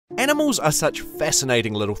Animals are such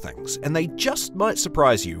fascinating little things, and they just might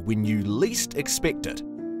surprise you when you least expect it.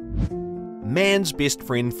 Man's best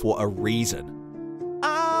friend for a reason.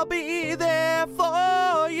 I'll be there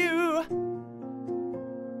for you.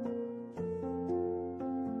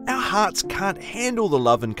 Our hearts can't handle the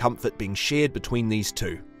love and comfort being shared between these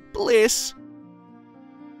two. Bless.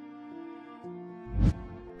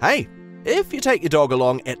 Hey, if you take your dog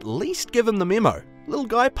along, at least give him the memo. Little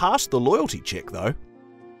guy passed the loyalty check though.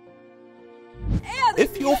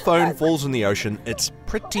 If your phone falls in the ocean, it's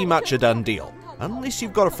pretty much a done deal, unless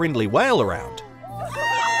you've got a friendly whale around.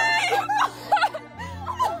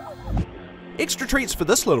 Extra treats for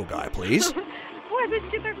this little guy, please.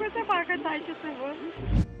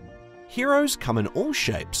 Heroes come in all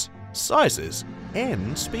shapes, sizes,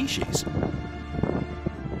 and species.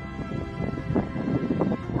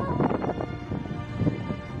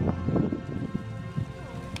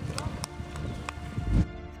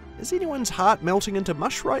 Is anyone's heart melting into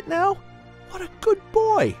mush right now? What a good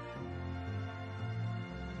boy!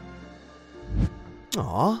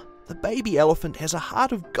 Aw, the baby elephant has a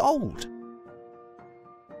heart of gold.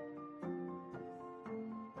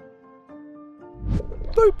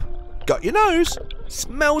 Boop! Got your nose!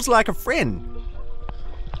 Smells like a friend.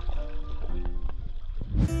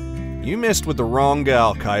 You messed with the wrong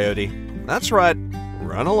gal, Coyote. That's right,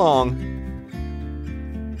 run along.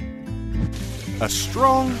 A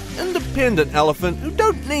strong, independent elephant who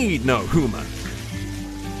don't need no human.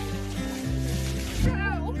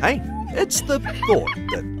 Hey, it's the thought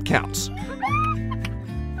that counts.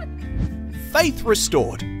 Faith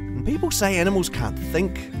restored. And people say animals can't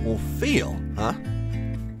think or feel, huh?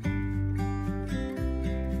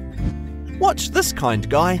 Watch this kind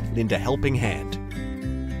guy lend a helping hand.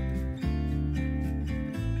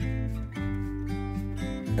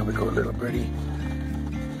 Here we go, little birdie.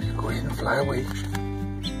 Go ahead and fly away.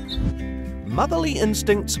 Motherly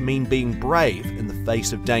instincts mean being brave in the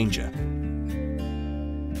face of danger.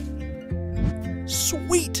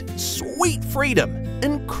 Sweet, sweet freedom!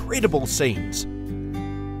 Incredible scenes.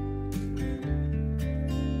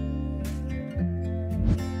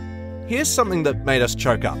 Here's something that made us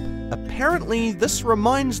choke up. Apparently, this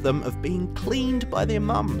reminds them of being cleaned by their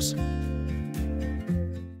mums.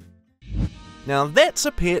 Now that's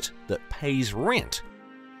a pet that pays rent.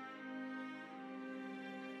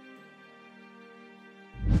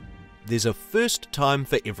 There's a first time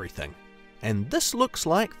for everything, and this looks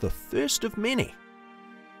like the first of many.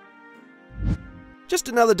 Just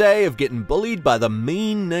another day of getting bullied by the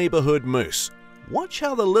mean neighborhood moose. Watch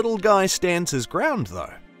how the little guy stands his ground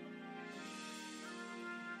though.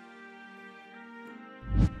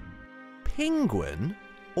 Penguin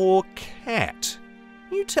or cat?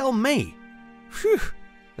 You tell me. Phew,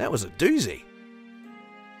 that was a doozy.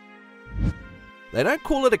 They don't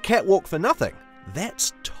call it a catwalk for nothing.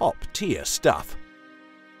 That's top tier stuff.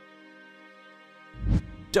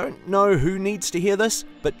 Don't know who needs to hear this,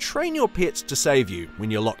 but train your pets to save you when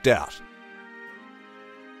you're locked out.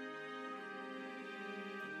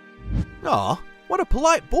 Aw, what a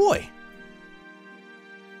polite boy.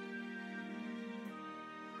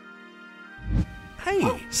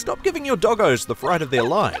 Hey, stop giving your doggos the fright of their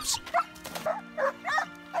lives.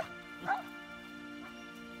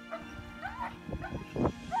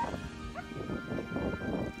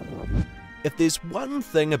 If there's one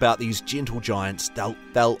thing about these gentle giants,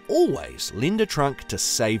 they'll always lend a trunk to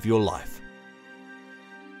save your life.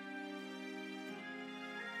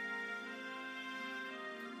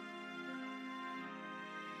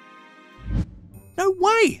 No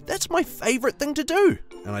way! That's my favourite thing to do!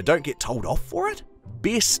 And I don't get told off for it?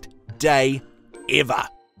 Best day ever!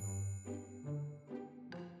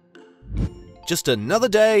 Just another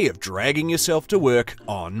day of dragging yourself to work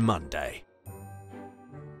on Monday.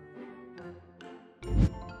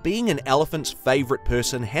 Being an elephant's favourite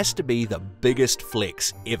person has to be the biggest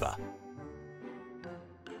flex ever.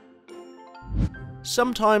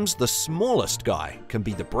 Sometimes the smallest guy can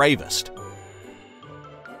be the bravest.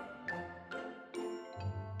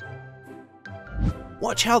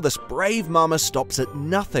 Watch how this brave mama stops at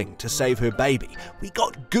nothing to save her baby. We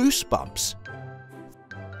got goosebumps.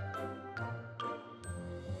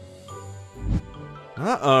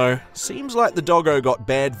 Uh-oh, seems like the doggo got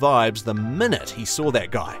bad vibes the minute he saw that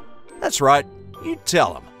guy. That's right, you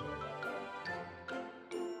tell him.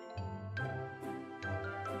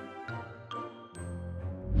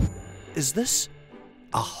 Is this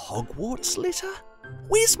a Hogwarts letter?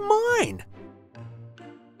 Where's mine?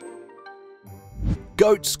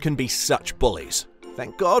 Goats can be such bullies.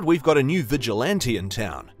 Thank God we've got a new vigilante in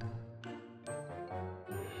town.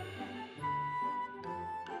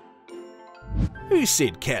 Who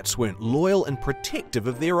said cats weren't loyal and protective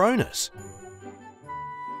of their owners?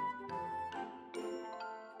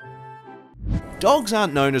 Dogs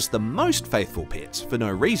aren't known as the most faithful pets for no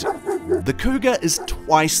reason. The cougar is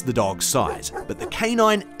twice the dog's size, but the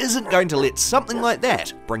canine isn't going to let something like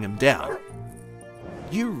that bring him down.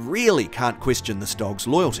 You really can't question this dog's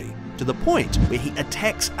loyalty, to the point where he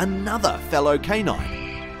attacks another fellow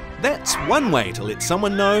canine. That's one way to let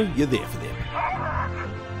someone know you're there for them.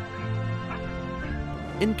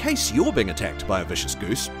 In case you're being attacked by a vicious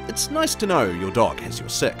goose, it's nice to know your dog has your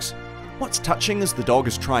six. What's touching is the dog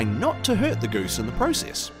is trying not to hurt the goose in the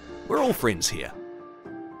process. We're all friends here.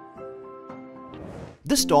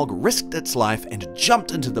 This dog risked its life and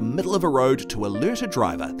jumped into the middle of a road to alert a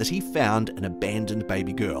driver that he found an abandoned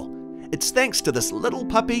baby girl. It's thanks to this little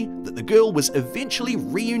puppy that the girl was eventually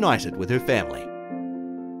reunited with her family.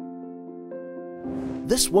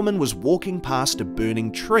 This woman was walking past a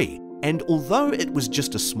burning tree, and although it was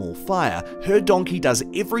just a small fire, her donkey does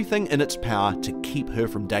everything in its power to keep her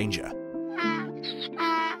from danger.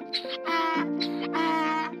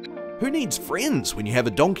 Who needs friends when you have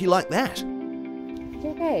a donkey like that?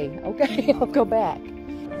 Okay, I'll go back.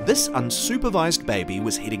 This unsupervised baby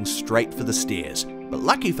was heading straight for the stairs, but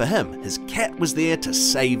lucky for him, his cat was there to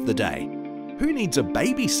save the day. Who needs a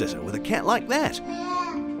babysitter with a cat like that?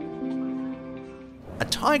 A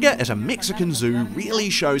tiger at a Mexican zoo really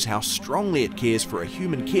shows how strongly it cares for a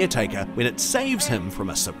human caretaker when it saves him from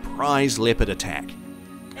a surprise leopard attack.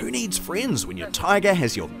 Who needs friends when your tiger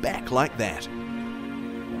has your back like that?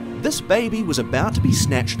 This baby was about to be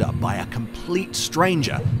snatched up by a complete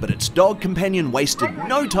stranger, but its dog companion wasted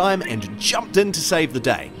no time and jumped in to save the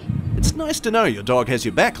day. It's nice to know your dog has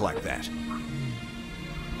your back like that.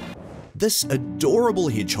 This adorable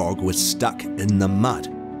hedgehog was stuck in the mud,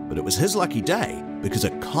 but it was his lucky day because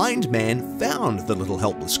a kind man found the little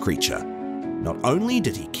helpless creature. Not only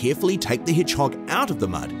did he carefully take the hedgehog out of the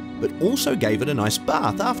mud, but also gave it a nice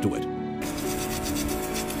bath afterward.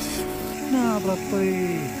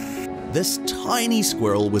 This tiny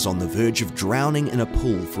squirrel was on the verge of drowning in a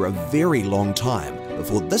pool for a very long time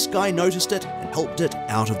before this guy noticed it and helped it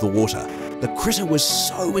out of the water. The critter was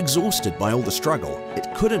so exhausted by all the struggle,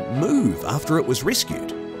 it couldn't move after it was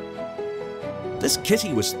rescued. This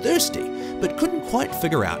kitty was thirsty, but couldn't quite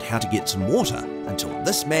figure out how to get some water until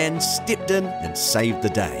this man stepped in and saved the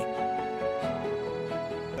day.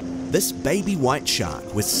 This baby white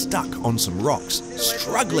shark was stuck on some rocks,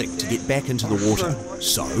 struggling to get back into the water.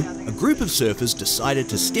 So, a group of surfers decided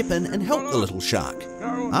to step in and help the little shark.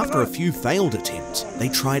 After a few failed attempts, they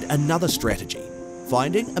tried another strategy,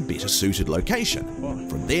 finding a better suited location.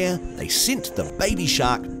 From there, they sent the baby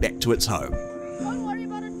shark back to its home.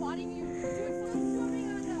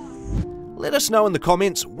 Let us know in the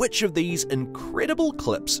comments which of these incredible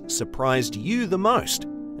clips surprised you the most.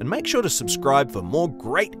 And make sure to subscribe for more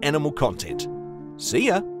great animal content. See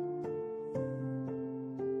ya!